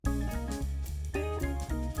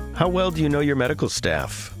How well do you know your medical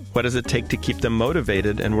staff? What does it take to keep them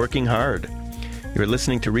motivated and working hard? You're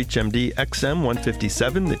listening to ReachMD XM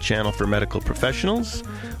 157, the channel for medical professionals.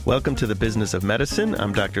 Welcome to the Business of Medicine.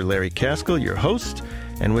 I'm Dr. Larry Caskell, your host,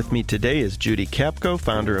 and with me today is Judy Kapko,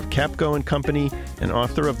 founder of Kapko & Company and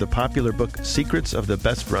author of the popular book Secrets of the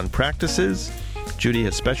Best Run Practices. Judy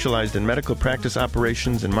has specialized in medical practice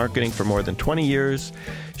operations and marketing for more than 20 years.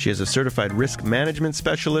 She is a certified risk management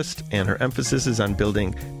specialist, and her emphasis is on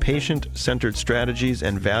building patient-centered strategies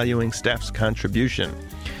and valuing staff's contribution.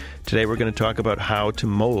 Today we're going to talk about how to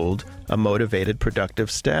mold a motivated,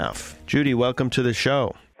 productive staff. Judy, welcome to the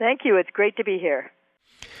show. Thank you. It's great to be here.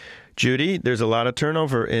 Judy, there's a lot of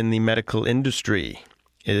turnover in the medical industry.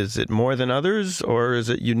 Is it more than others, or is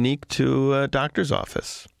it unique to a doctor's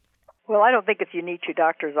office? Well, I don't think it's unique to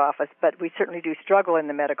doctor's office, but we certainly do struggle in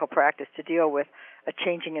the medical practice to deal with a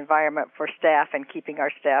changing environment for staff and keeping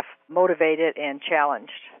our staff motivated and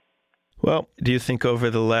challenged. Well, do you think over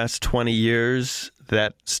the last 20 years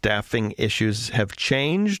that staffing issues have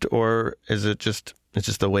changed, or is it's just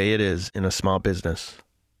the way it is in a small business?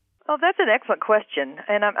 Oh, that's an excellent question,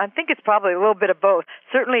 and I think it's probably a little bit of both.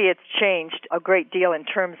 Certainly it's changed a great deal in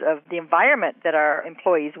terms of the environment that our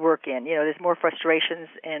employees work in. You know, there's more frustrations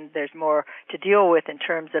and there's more to deal with in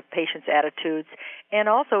terms of patients' attitudes and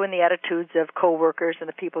also in the attitudes of coworkers and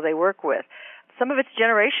the people they work with. Some of it's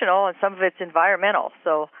generational and some of it's environmental,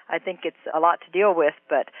 so I think it's a lot to deal with,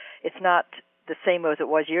 but it's not the same as it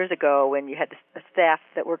was years ago when you had a staff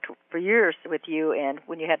that worked for years with you, and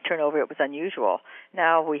when you had turnover, it was unusual.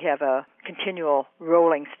 Now we have a continual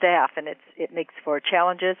rolling staff, and it makes for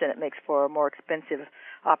challenges, and it makes for more expensive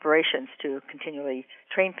operations to continually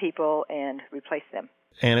train people and replace them.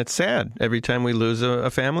 And it's sad every time we lose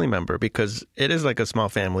a family member, because it is like a small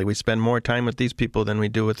family. We spend more time with these people than we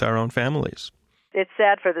do with our own families. It's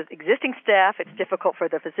sad for the existing staff, it's difficult for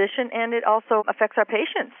the physician, and it also affects our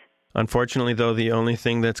patients. Unfortunately, though, the only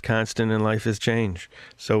thing that's constant in life is change.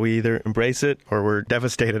 So we either embrace it or we're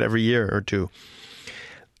devastated every year or two.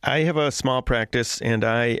 I have a small practice, and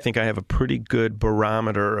I think I have a pretty good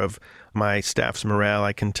barometer of my staff's morale.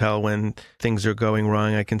 I can tell when things are going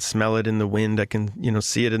wrong. I can smell it in the wind. I can,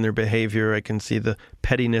 see it in their behavior. I can see the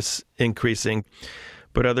pettiness increasing.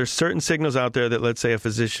 But are there certain signals out there that, let's say, a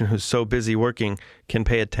physician who's so busy working can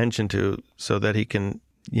pay attention to so that he can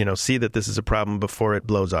see that this is a problem before it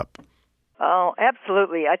blows up? Oh,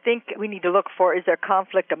 absolutely. I think we need to look for, is there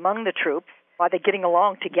conflict among the troops? Are they getting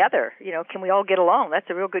along together? Can we all get along? That's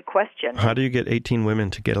a real good question. How do you get 18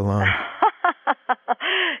 women to get along?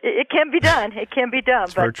 It can be done. It can be done.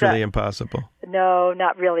 It's virtually impossible. No,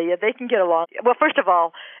 not really. They can get along. Well, first of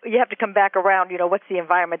all, you have to come back around, what's the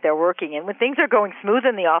environment they're working in. When things are going smooth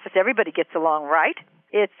in the office, everybody gets along, right?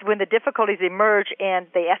 It's when the difficulties emerge and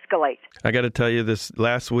they escalate. I got to tell you, this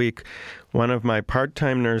last week, one of my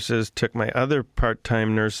part-time nurses took my other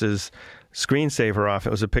part-time nurse's screensaver off. It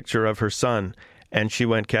was a picture of her son, and she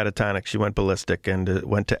went catatonic. She went ballistic and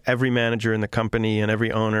went to every manager in the company and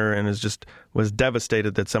every owner, and was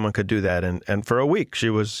devastated that someone could do that. And for a week, she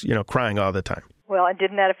was, crying all the time. Well, and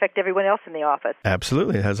didn't that affect everyone else in the office?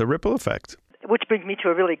 Absolutely. It has a ripple effect. Which brings me to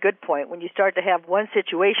a really good point. When you start to have one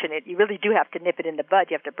situation, you really do have to nip it in the bud.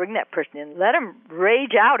 You have to bring that person in. Let them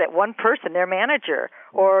rage out at one person, their manager,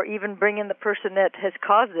 or even bring in the person that has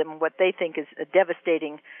caused them what they think is a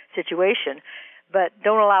devastating situation. But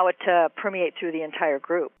don't allow it to permeate through the entire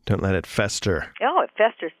group. Don't let it fester. Oh, it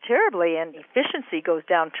festers terribly, and efficiency goes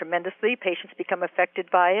down tremendously. Patients become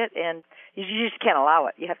affected by it, and you just can't allow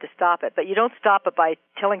it. You have to stop it. But you don't stop it by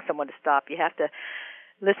telling someone to stop. You have to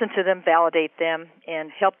listen to them, validate them,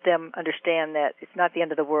 and help them understand that it's not the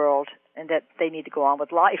end of the world and that they need to go on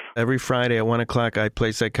with life. Every Friday at 1 o'clock, I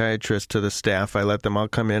play psychiatrist to the staff. I let them all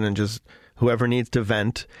come in and just, whoever needs to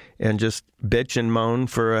vent and just bitch and moan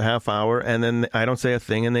for a half hour, and then I don't say a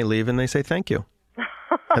thing, and they leave and they say thank you.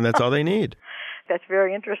 And that's all they need. That's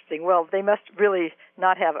very interesting. Well, they must really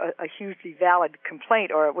not have a hugely valid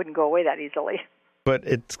complaint, or it wouldn't go away that easily. But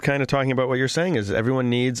it's kind of talking about what you're saying is everyone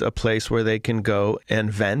needs a place where they can go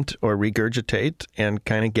and vent or regurgitate and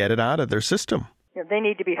kind of get it out of their system. Yeah, they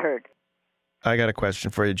need to be heard. I got a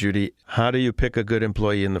question for you, Judy. How do you pick a good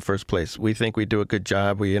employee in the first place? We think we do a good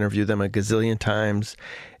job. We interview them a gazillion times,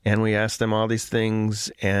 and we ask them all these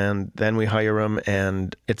things, and then we hire them,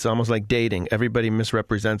 and it's almost like dating. Everybody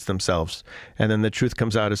misrepresents themselves, and then the truth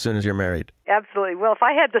comes out as soon as you're married. Absolutely. Well, if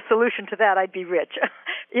I had the solution to that, I'd be rich.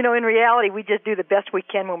 In reality, we just do the best we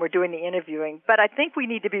can when we're doing the interviewing. But I think we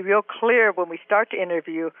need to be real clear when we start to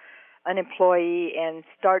interview an employee and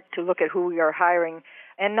start to look at who we are hiring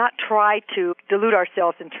and not try to delude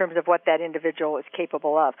ourselves in terms of what that individual is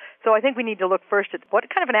capable of. So I think we need to look first at what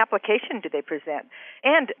kind of an application do they present.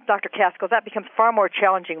 And, Dr. Caskell, that becomes far more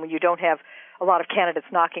challenging when you don't have a lot of candidates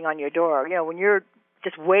knocking on your door. You know, when you're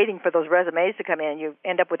just waiting for those resumes to come in, you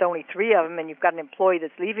end up with only 3 of them, and you've got an employee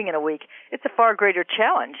that's leaving in a week. It's a far greater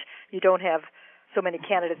challenge. You don't have so many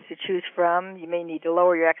candidates to choose from. You may need to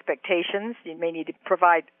lower your expectations. You may need to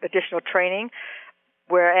provide additional training.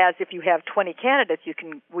 Whereas if you have 20 candidates, you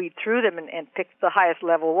can weed through them and pick the highest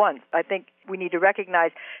level ones. I think we need to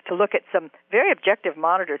recognize to look at some very objective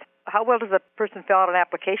monitors. How well does a person fill out an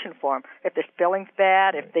application form? If their spelling's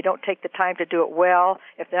bad, if they don't take the time to do it well,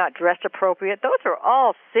 if they're not dressed appropriate, those are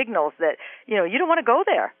all signals that, you don't want to go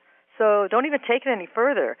there. So don't even take it any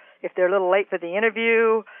further. If they're a little late for the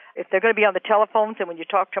interview, if they're going to be on the telephones and when you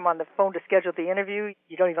talk to them on the phone to schedule the interview,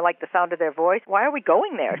 you don't even like the sound of their voice, why are we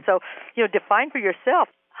going there? So, define for yourself,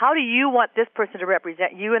 how do you want this person to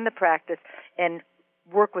represent you in the practice and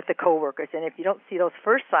work with the coworkers? And if you don't see those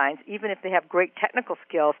first signs, even if they have great technical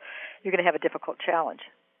skills, you're going to have a difficult challenge.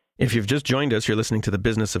 If you've just joined us, you're listening to The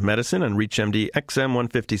Business of Medicine on ReachMD XM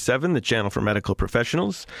 157, the channel for medical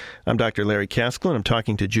professionals. I'm Dr. Larry Caskell, and I'm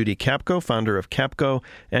talking to Judy Capko, founder of Capko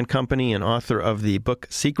 & Company and author of the book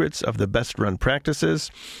Secrets of the Best Run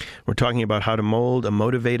Practices. We're talking about how to mold a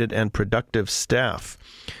motivated and productive staff.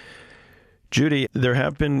 Judy, there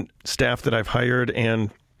have been staff that I've hired,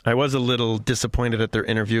 and I was a little disappointed at their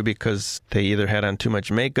interview because they either had on too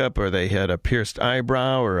much makeup or they had a pierced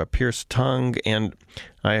eyebrow or a pierced tongue, and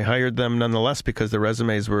I hired them nonetheless because the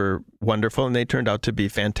resumes were wonderful and they turned out to be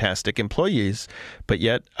fantastic employees. But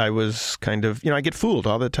yet I was kind of, I get fooled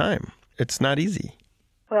all the time. It's not easy.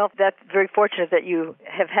 Well, that's very fortunate that you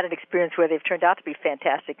have had an experience where they've turned out to be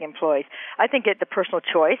fantastic employees. I think it's a personal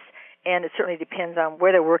choice, and it certainly depends on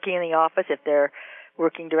where they're working in the office, if they're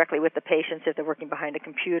working directly with the patients, if they're working behind a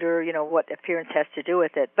computer, what appearance has to do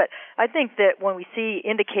with it. But I think that when we see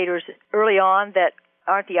indicators early on that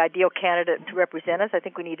aren't the ideal candidate to represent us, I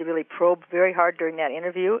think we need to really probe very hard during that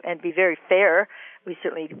interview and be very fair. We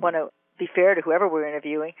certainly want to be fair to whoever we're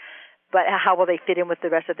interviewing. But how will they fit in with the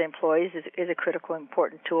rest of the employees is a critical,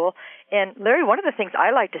 important tool. And, Larry, one of the things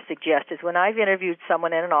I like to suggest is when I've interviewed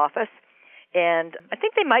someone in an office, and I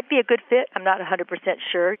think they might be a good fit. I'm not 100%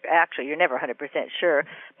 sure. Actually, you're never 100% sure.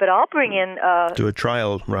 But I'll bring in... do a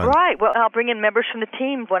trial run. Right. Well, I'll bring in members from the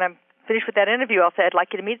team. When I'm finished with that interview, I'll say, I'd like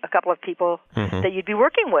you to meet a couple of people that you'd be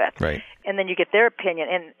working with. Right. And then you get their opinion.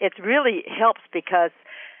 And it really helps because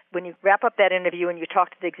when you wrap up that interview and you talk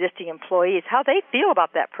to the existing employees, how they feel about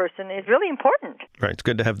that person is really important. Right. It's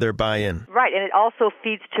good to have their buy-in. Right. And it also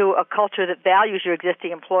feeds to a culture that values your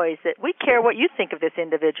existing employees, that we care what you think of this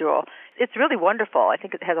individual. It's really wonderful. I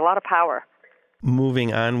think it has a lot of power.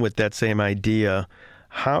 Moving on with that same idea,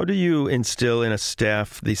 how do you instill in a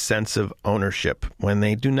staff the sense of ownership when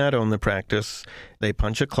they do not own the practice? They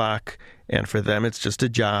punch a clock, and for them it's just a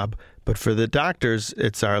job. But for the doctors,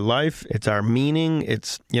 it's our life, it's our meaning,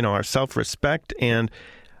 it's, our self-respect, and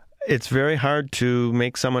it's very hard to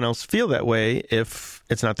make someone else feel that way if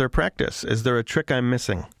it's not their practice. Is there a trick I'm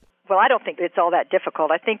missing? Well, I don't think it's all that difficult.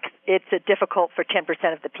 I think it's difficult for 10%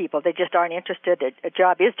 of the people. They just aren't interested. A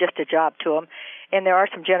job is just a job to them, and there are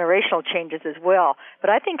some generational changes as well. But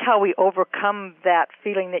I think how we overcome that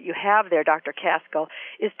feeling that you have there, Dr. Caskell,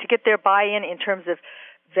 is to get their buy-in in terms of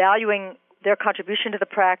valuing their contribution to the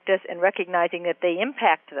practice and recognizing that they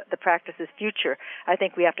impact the practice's future. I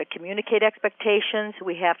think we have to communicate expectations.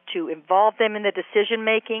 We have to involve them in the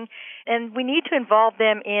decision-making, and we need to involve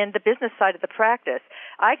them in the business side of the practice.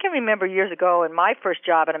 I can remember years ago in my first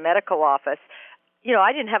job in a medical office,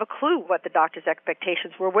 I didn't have a clue what the doctor's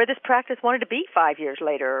expectations were, where this practice wanted to be 5 years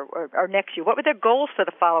later or next year. What were their goals for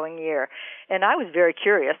the following year? And I was very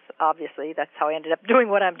curious, obviously. That's how I ended up doing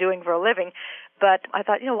what I'm doing for a living. But I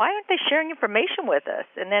thought, why aren't they sharing information with us?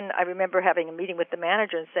 And then I remember having a meeting with the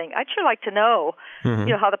manager and saying, I'd sure like to know,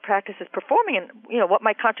 how the practice is performing and, what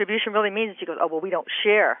my contribution really means. And she goes, we don't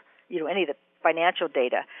share, any of the financial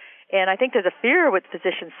data. And I think there's a fear with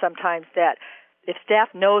physicians sometimes that if staff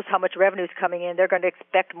knows how much revenue is coming in, they're going to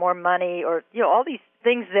expect more money or, all these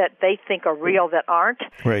things that they think are real that aren't.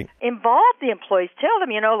 Right. Involve the employees. Tell them,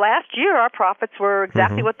 last year our profits were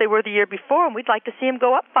exactly what they were the year before, and we'd like to see them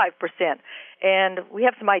go up 5%. And we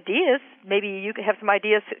have some ideas. Maybe you have some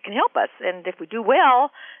ideas that can help us. And if we do well,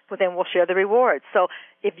 then we'll share the rewards. So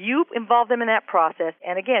if you involve them in that process,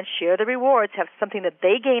 and again, share the rewards, have something that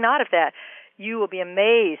they gain out of that, you will be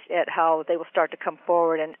amazed at how they will start to come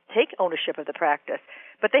forward and take ownership of the practice.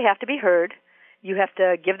 But they have to be heard. You have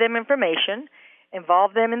to give them information,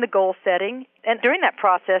 involve them in the goal setting. And during that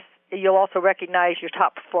process, you'll also recognize your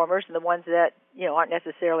top performers and the ones that aren't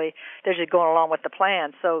necessarily, they're just going along with the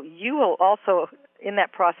plan. So you will also, in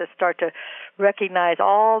that process, start to recognize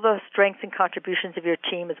all the strengths and contributions of your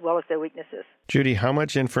team as well as their weaknesses. Judy, how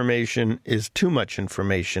much information is too much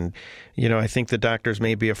information? I think the doctors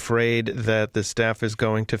may be afraid that the staff is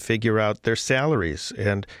going to figure out their salaries.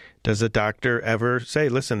 And does a doctor ever say,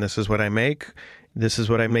 listen, this is what I make, this is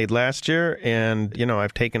what I made last year, and,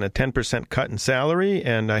 I've taken a 10% cut in salary,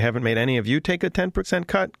 and I haven't made any of you take a 10%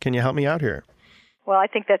 cut. Can you help me out here? Well, I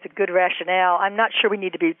think that's a good rationale. I'm not sure we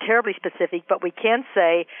need to be terribly specific, but we can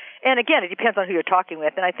say, and again, it depends on who you're talking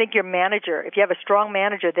with. And I think your manager, if you have a strong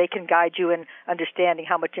manager, they can guide you in understanding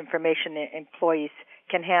how much information the employees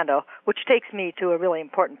can handle, which takes me to a really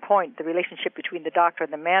important point. The relationship between the doctor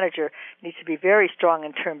and the manager needs to be very strong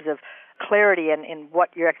in terms of clarity in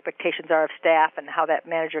what your expectations are of staff and how that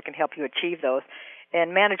manager can help you achieve those.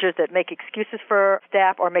 And managers that make excuses for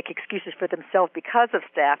staff or make excuses for themselves because of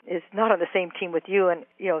staff is not on the same team with you, and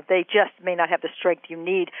they just may not have the strength you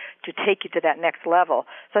need to take you to that next level.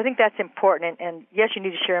 So I think that's important. And yes, you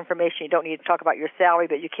need to share information. You don't need to talk about your salary,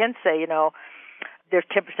 but you can say, there's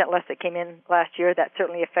 10% less that came in last year. That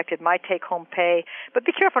certainly affected my take-home pay. But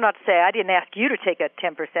be careful not to say, I didn't ask you to take a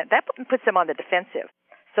 10%. That puts them on the defensive.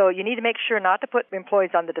 So you need to make sure not to put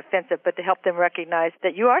employees on the defensive, but to help them recognize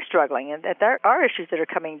that you are struggling and that there are issues that are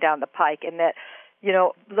coming down the pike, and that,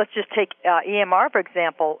 let's just take EMR, for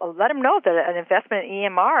example. Let them know that an investment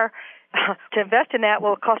in EMR, to invest in that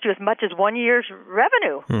will cost you as much as 1 year's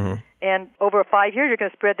revenue. Mm-hmm. And over 5 years, you're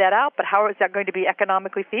going to spread that out, but how is that going to be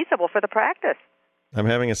economically feasible for the practice? I'm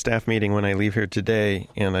having a staff meeting when I leave here today,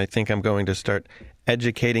 and I think I'm going to start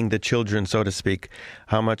educating the children, so to speak,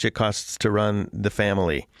 how much it costs to run the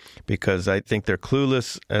family, because I think they're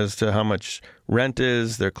clueless as to how much rent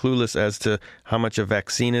is. They're clueless as to how much a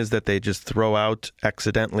vaccine is that they just throw out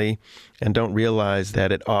accidentally and don't realize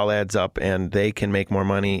that it all adds up and they can make more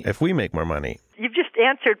money if we make more money. You've just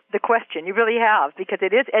answered the question. You really have, because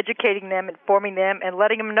it is educating them, informing them, and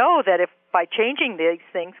letting them know that if by changing these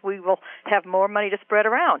things, we will have more money to spread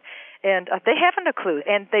around. And they haven't a clue.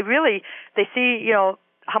 And they see,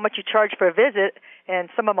 how much you charge for a visit, and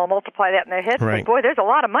some of them will multiply that in their head. Right. And boy, there's a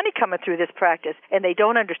lot of money coming through this practice, and they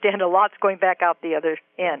don't understand a lot's going back out the other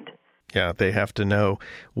end. Yeah, they have to know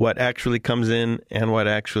what actually comes in and what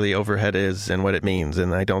actually overhead is and what it means.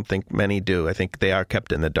 And I don't think many do. I think they are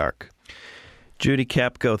kept in the dark. Judy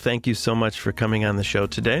Kapko, thank you so much for coming on the show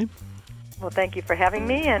today. Well, thank you for having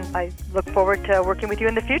me, and I look forward to working with you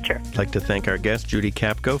in the future. I'd like to thank our guest, Judy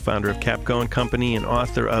Kapko, founder of Kapko & Company and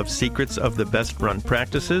author of Secrets of the Best Run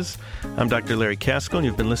Practices. I'm Dr. Larry Kaskel, and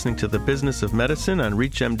you've been listening to The Business of Medicine on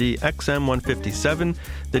ReachMD XM 157,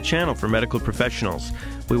 the channel for medical professionals.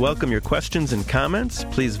 We welcome your questions and comments.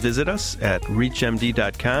 Please visit us at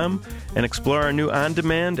reachmd.com and explore our new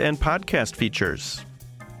on-demand and podcast features.